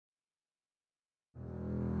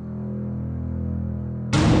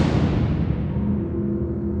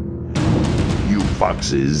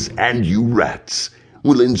foxes and you rats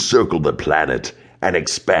will encircle the planet and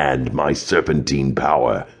expand my serpentine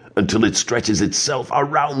power until it stretches itself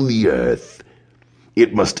around the earth.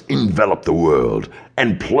 It must envelop the world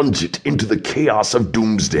and plunge it into the chaos of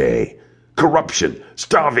doomsday. Corruption,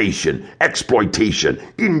 starvation, exploitation,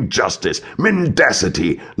 injustice,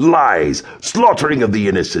 mendacity, lies, slaughtering of the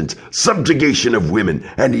innocent, subjugation of women,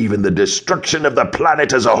 and even the destruction of the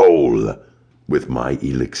planet as a whole. With my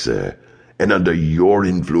elixir, and under your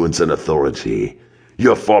influence and authority,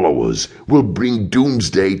 your followers will bring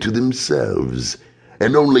doomsday to themselves,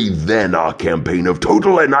 and only then our campaign of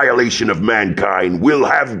total annihilation of mankind will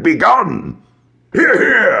have begun. Hear,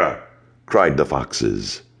 hear! Cried the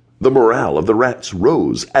foxes. The morale of the rats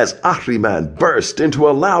rose as Ahriman burst into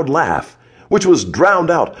a loud laugh, which was drowned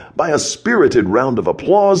out by a spirited round of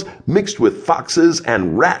applause mixed with foxes'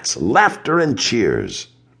 and rats' laughter and cheers.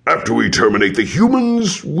 After we terminate the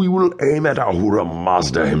humans, we will aim at Ahura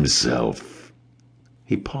Mazda himself.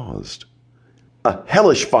 He paused. A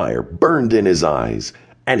hellish fire burned in his eyes,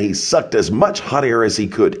 and he sucked as much hot air as he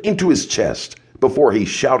could into his chest before he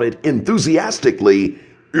shouted enthusiastically,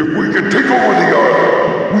 "If we can take over the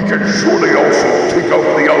earth, we can surely also take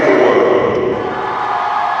over the overworld."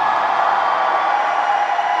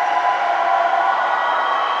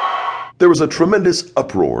 There was a tremendous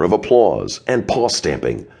uproar of applause and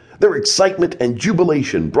paw-stamping. Their excitement and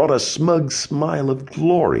jubilation brought a smug smile of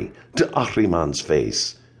glory to Ahriman's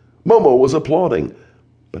face. Momo was applauding,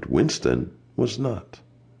 but Winston was not.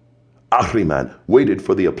 Ahriman waited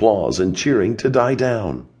for the applause and cheering to die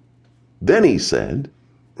down. Then he said,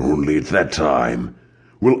 "Only at that time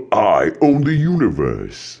will I own the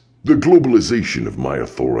universe. The globalization of my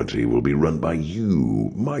authority will be run by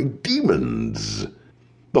you, my demons."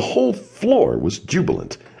 The whole floor was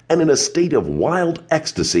jubilant and in a state of wild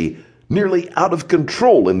ecstasy, nearly out of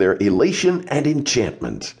control in their elation and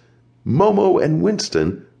enchantment. Momo and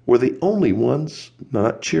Winston were the only ones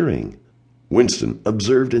not cheering. Winston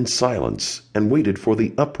observed in silence and waited for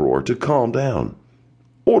the uproar to calm down.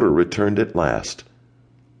 Order returned at last.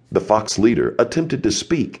 The fox leader attempted to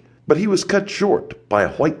speak, but he was cut short by a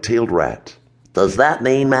white-tailed rat. "Does that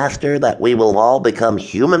mean, Master, that we will all become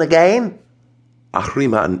human again?"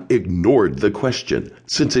 Ahriman ignored the question,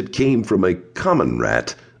 since it came from a common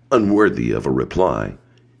rat, unworthy of a reply.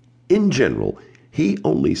 In general, he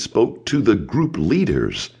only spoke to the group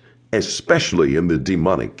leaders, especially in the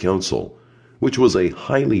demonic council, which was a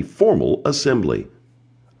highly formal assembly.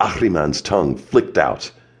 Ahriman's tongue flicked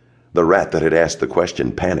out. The rat that had asked the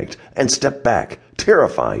question panicked and stepped back,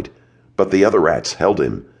 terrified, but the other rats held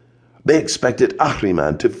him. They expected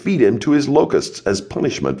Ahriman to feed him to his locusts as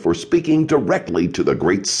punishment for speaking directly to the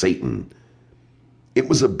great Satan. It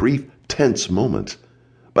was a brief, tense moment,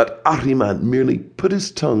 but Ahriman merely put his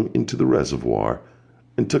tongue into the reservoir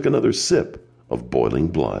and took another sip of boiling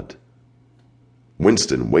blood.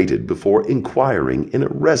 Winston waited before inquiring in a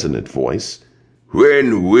resonant voice,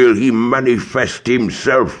 "When will he manifest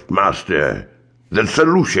himself, Master, the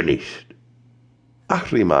Solutionist?"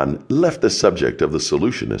 Ahriman left the subject of the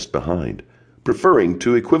Solutionist behind, preferring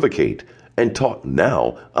to equivocate, and talked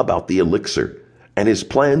now about the elixir and his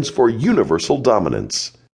plans for universal dominance.